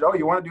first question. Oh,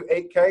 you want to do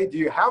 8K? Do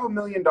you have $1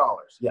 million?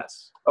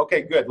 Yes.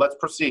 Okay, good. Let's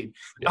proceed.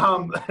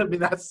 Yeah.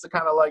 That's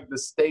kind of like the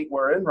state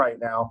we're in right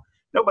now.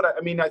 No, but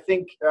I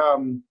think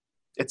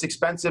it's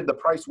expensive. The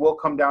price will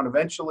come down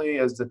eventually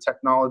as the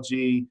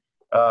technology,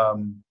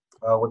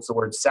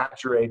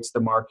 saturates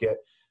the market.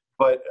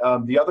 But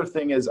the other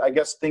thing is, I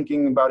guess,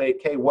 thinking about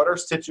 8K, what are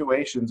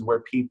situations where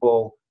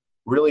people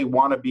really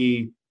want to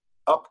be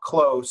up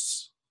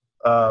close,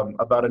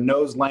 about a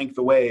nose length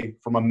away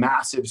from a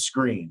massive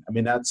screen? I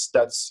mean,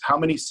 that's how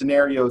many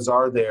scenarios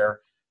are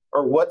there,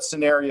 or what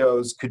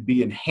scenarios could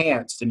be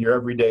enhanced in your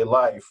everyday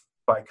life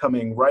by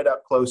coming right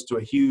up close to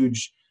a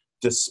huge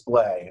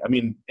display? I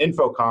mean,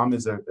 Infocom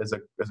is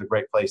a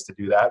great place to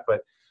do that,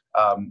 but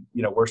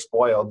we're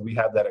spoiled. We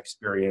have that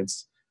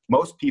experience.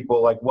 Most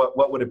people, like,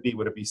 what would it be?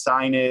 Would it be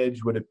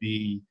signage? Would it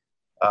be,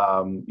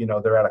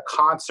 they're at a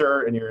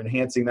concert and you're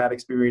enhancing that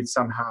experience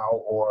somehow,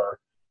 or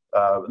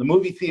the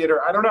movie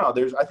theater? I don't know.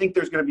 I think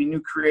there's going to be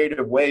new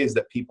creative ways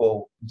that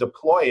people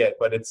deploy it,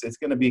 but it's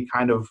going to be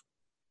kind of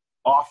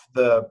off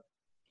the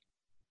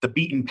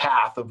beaten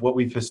path of what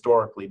we've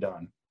historically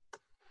done.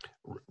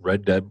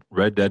 Red Dead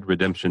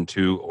Redemption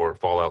 2 or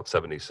Fallout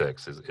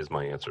 76 is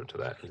my answer to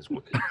that.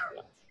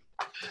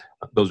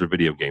 Those are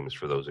video games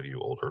for those of you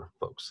older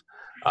folks.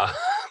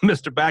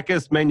 Mr.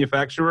 Bacchus,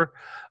 manufacturer,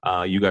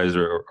 you guys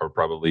are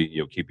probably,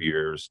 keep your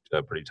ears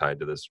pretty tied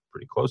to this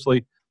pretty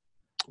closely.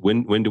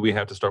 When do we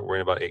have to start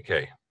worrying about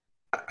 8K?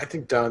 I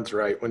think Don's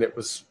right. When it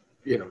was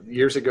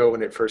years ago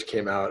when it first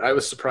came out. I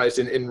was surprised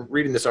in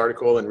reading this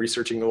article and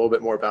researching a little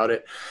bit more about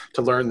it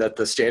to learn that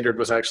the standard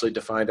was actually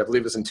defined, I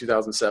believe it was in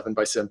 2007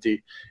 by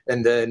SMPTE.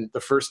 And then the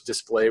first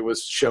display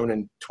was shown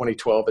in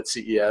 2012 at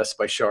CES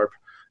by Sharp.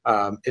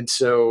 And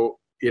so,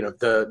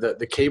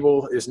 the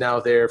cable is now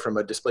there from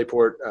a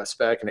DisplayPort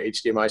spec and an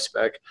HDMI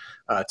spec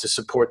to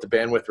support the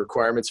bandwidth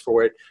requirements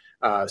for it.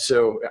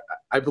 So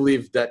I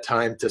believe that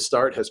time to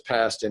start has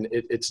passed, and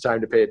it's time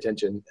to pay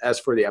attention. As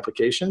for the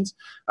applications,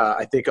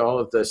 I think all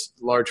of this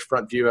large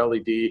front view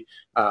LED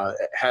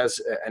has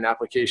an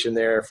application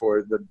there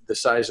for the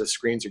size of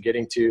screens you're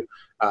getting to.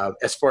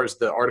 As far as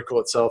the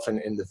article itself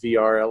and the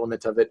VR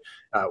element of it,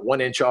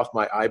 1 inch off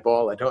my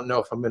eyeball, I don't know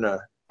if I'm going to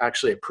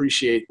actually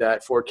appreciate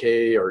that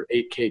 4K or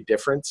 8K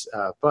difference,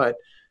 but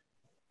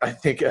I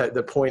think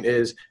the point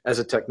is, as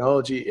a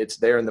technology, it's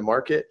there in the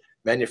market.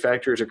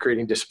 Manufacturers are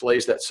creating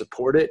displays that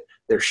support it.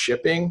 They're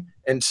shipping.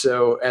 And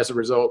so as a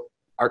result,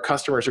 our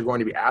customers are going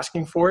to be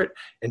asking for it.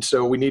 And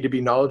so we need to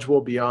be knowledgeable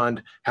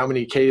beyond how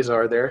many Ks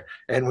are there.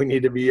 And we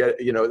need to be,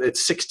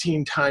 it's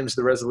 16 times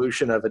the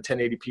resolution of a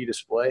 1080p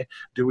display.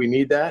 Do we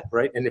need that,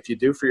 right? And if you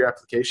do for your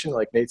application,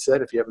 like Nate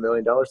said, if you have $1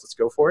 million, let's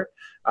go for it.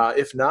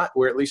 If not,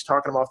 we're at least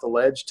talking them off the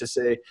ledge to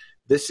say,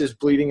 this is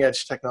bleeding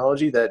edge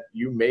technology that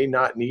you may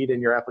not need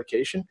in your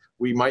application.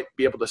 We might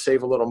be able to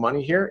save a little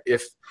money here.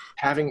 If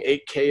having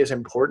 8K is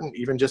important,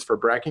 even just for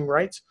bragging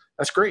rights,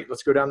 that's great.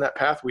 Let's go down that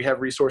path. We have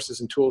resources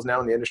and tools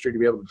now in the industry to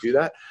be able to do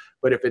that.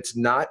 But if it's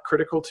not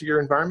critical to your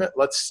environment,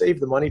 let's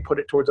save the money, put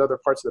it towards other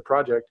parts of the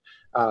project,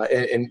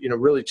 and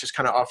really just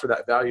kind of offer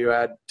that value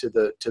add to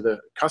the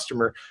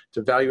customer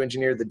to value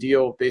engineer the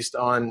deal based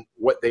on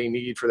what they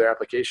need for their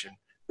application.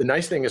 The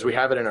nice thing is we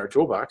have it in our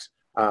toolbox.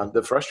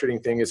 The frustrating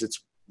thing is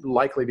it's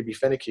likely to be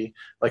finicky,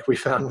 like we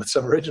found with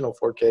some original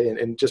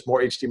 4K and just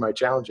more HDMI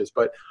challenges.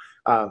 But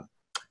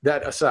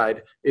that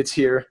aside, it's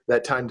here.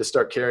 That time to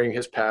start carrying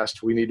has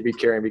passed. We need to be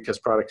carrying because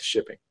product is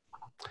shipping.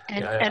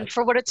 And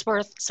for what it's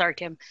worth, sorry,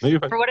 Kim. No,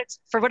 for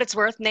what it's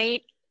worth,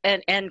 Nate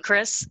and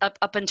Chris,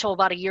 up until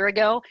about a year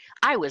ago,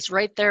 I was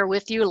right there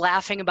with you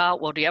laughing about,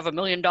 well, do you have $1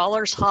 million?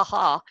 Ha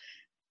ha.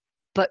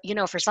 But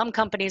for some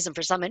companies and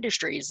for some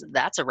industries,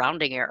 that's a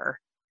rounding error.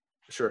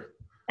 Sure.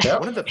 Yeah.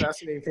 One of the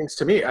fascinating things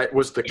to me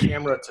was the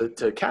camera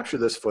to capture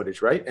this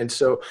footage, right? And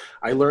so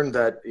I learned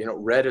that,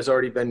 Red has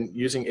already been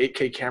using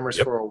 8K cameras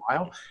for a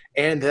while,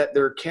 and that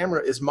their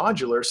camera is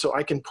modular, so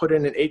I can put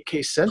in an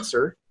 8K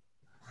sensor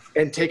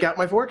and take out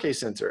my 4K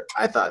sensor.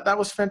 I thought that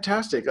was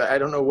fantastic. I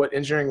don't know what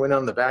engineering went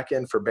on the back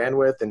end for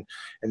bandwidth and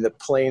the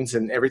planes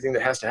and everything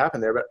that has to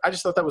happen there, but I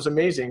just thought that was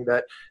amazing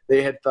that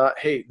they had thought,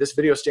 hey, this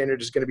video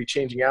standard is going to be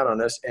changing out on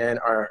us, and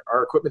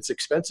our equipment's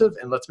expensive,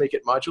 and let's make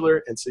it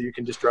modular, and so you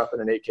can just drop in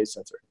an 8K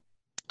sensor.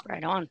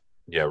 Right on.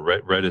 Yeah,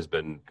 Red has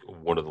been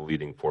one of the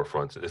leading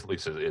forefronts, at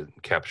least in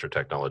capture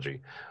technology,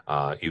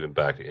 even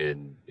back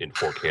in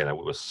 4K. And it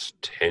was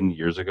 10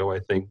 years ago, I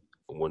think,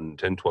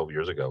 12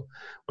 years ago,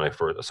 when I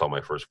first saw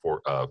my first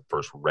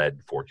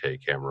Red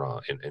 4K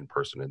camera in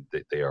person, and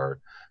they are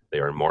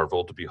a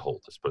marvel to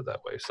behold. Let's put it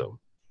that way. So,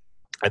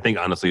 I think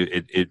honestly,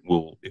 it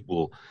will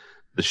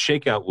the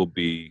shakeout will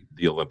be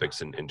the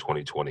Olympics in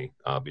 2020.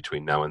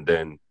 Between now and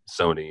then,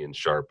 Sony and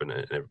Sharp and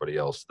everybody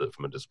else that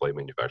from a display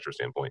manufacturer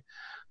standpoint,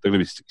 they're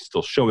going to be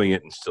still showing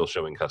it and still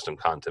showing custom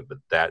content.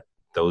 But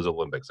those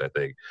Olympics, I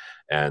think,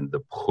 and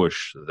the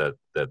push that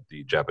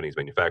the Japanese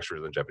manufacturers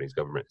and the Japanese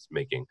government is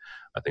making,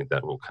 I think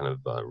that will kind of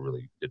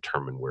really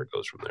determine where it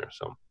goes from there.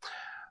 So,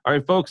 all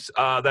right, folks,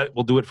 that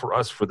will do it for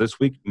us for this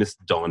week. Miss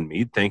Dawn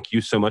Mead, thank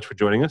you so much for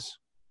joining us.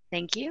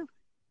 Thank you.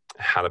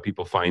 How do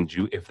people find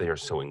you if they are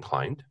so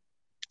inclined?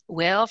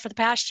 Well, for the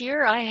past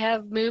year, I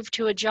have moved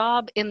to a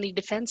job in the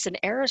defense and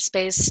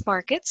aerospace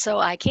market, so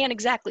I can't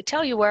exactly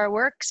tell you where I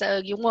work,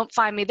 so you won't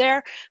find me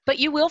there, but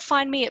you will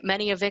find me at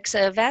many of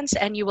VIXA events,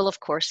 and you will, of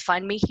course,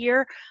 find me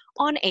here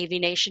on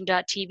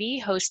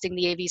avnation.tv, hosting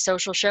the AV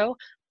Social Show,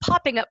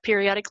 popping up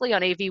periodically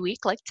on AV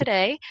Week like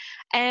today,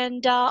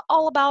 and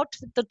all about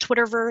the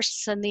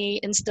Twitterverse and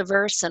the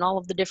Instaverse and all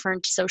of the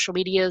different social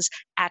medias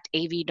at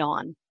AV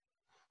Dawn.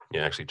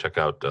 Yeah, actually check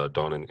out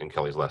Dawn and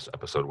Kelly's last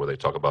episode where they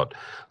talk about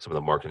some of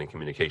the marketing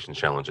communication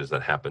challenges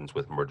that happens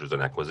with mergers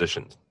and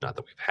acquisitions. Not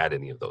that we've had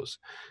any of those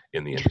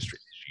in the industry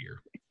this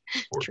year.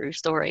 True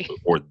story.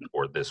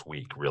 Or this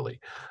week, really.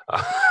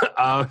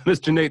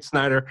 Mr. Nate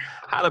Snyder,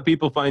 how do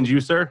people find you,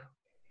 sir?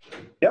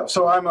 Yeah,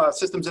 so I'm a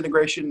systems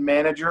integration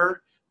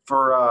manager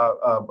for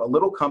a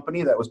little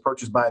company that was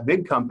purchased by a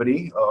big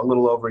company a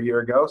little over a year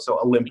ago. So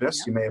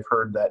Olympus, you may have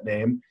heard that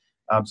name.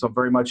 So I'm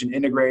very much an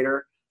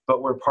integrator,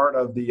 but we're part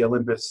of the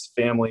Olympus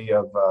family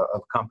of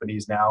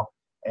companies now.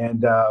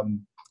 And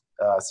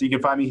so you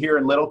can find me here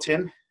in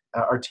Littleton.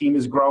 Our team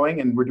is growing,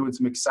 and we're doing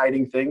some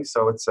exciting things.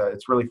 So it's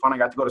really fun. I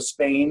got to go to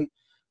Spain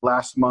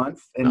last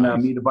month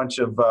and meet a bunch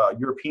of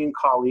European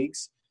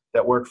colleagues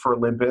that work for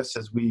Olympus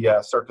as we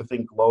start to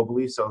think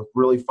globally. So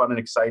really fun and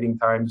exciting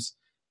times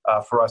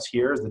for us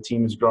here as the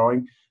team is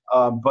growing.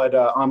 But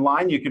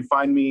online, you can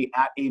find me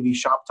at AV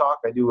Shop Talk.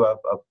 I do a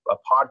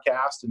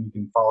podcast, and you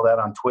can follow that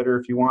on Twitter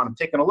if you want. I'm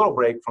taking a little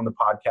break from the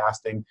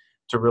podcasting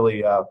to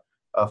really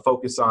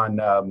focus on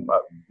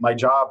my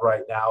job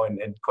right now and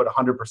put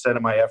 100%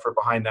 of my effort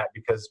behind that,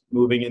 because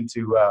moving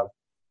into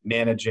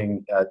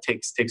managing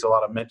takes a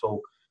lot of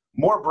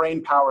more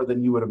brain power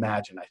than you would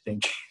imagine. I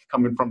think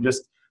coming from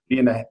just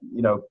being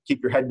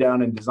keep your head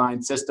down and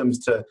design systems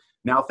to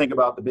now think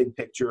about the big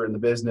picture and the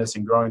business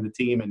and growing the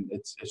team. And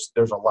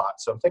there's a lot.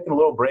 So I'm taking a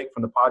little break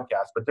from the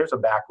podcast, but there's a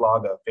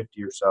backlog of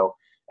 50 or so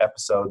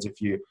episodes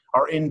if you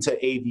are into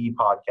AV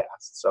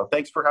podcasts. So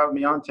thanks for having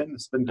me on, Tim.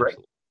 It's been great.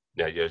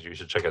 Yeah, you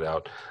should check it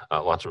out.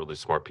 Lots of really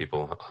smart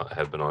people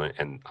have been on it,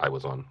 and I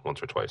was on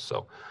once or twice.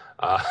 So,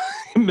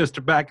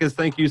 Mr. Backus,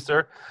 thank you,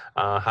 sir.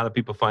 How do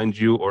people find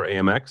you or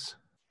AMX?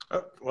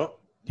 Well,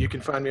 you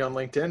can find me on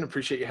LinkedIn.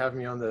 Appreciate you having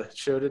me on the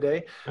show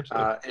today.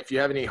 If you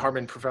have any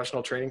Harman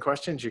professional training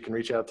questions, you can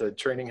reach out to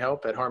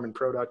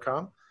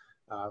traininghelp@harmanpro.com.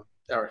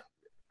 Or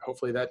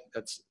hopefully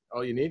that's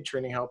all you need,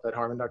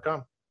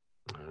 traininghelp@harman.com.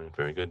 All right,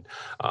 very good.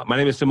 My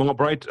name is Tim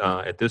Albright.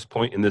 At this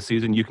point in the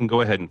season, you can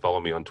go ahead and follow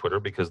me on Twitter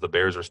because the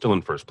Bears are still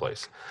in first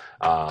place.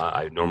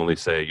 I normally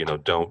say,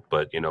 don't,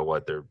 but you know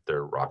what?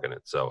 They're rocking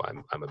it. So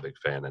I'm a big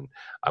fan, and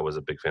I was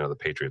a big fan of the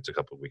Patriots a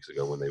couple of weeks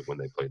ago when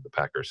they played the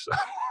Packers. So.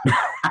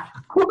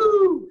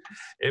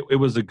 It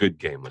was a good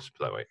game. Let's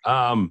put it that way.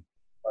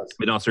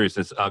 In all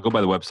seriousness, go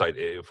by the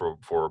website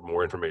for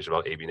more information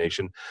about AV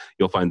Nation.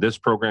 You'll find this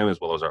program as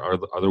well as our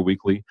other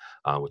weekly,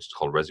 which is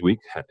called Resi Week.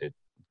 It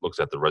looks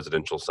at the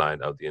residential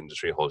side of the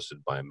industry,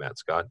 hosted by Matt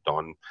Scott,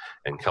 Dawn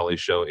and Kelly's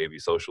show, AV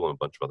Social, and a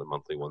bunch of other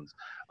monthly ones.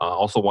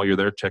 Also, while you're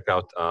there, check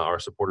out our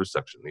supporters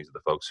section. These are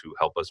the folks who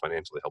help us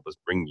financially, help us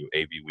bring you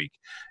AV Week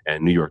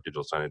and New York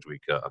Digital Signage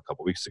Week a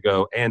couple weeks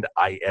ago, and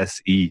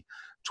ISE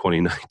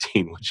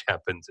 2019, which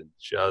happens in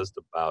just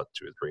about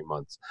 2 or 3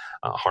 months.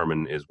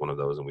 Harman is one of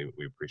those, and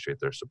we appreciate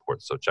their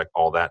support. So check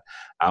all that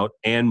out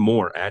and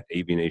more at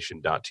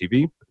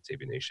avnation.tv. It's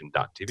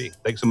avnation.tv.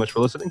 Thanks so much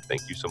for listening.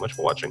 Thank you so much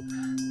for watching.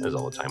 That is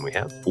all the time we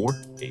have for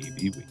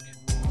AV Week.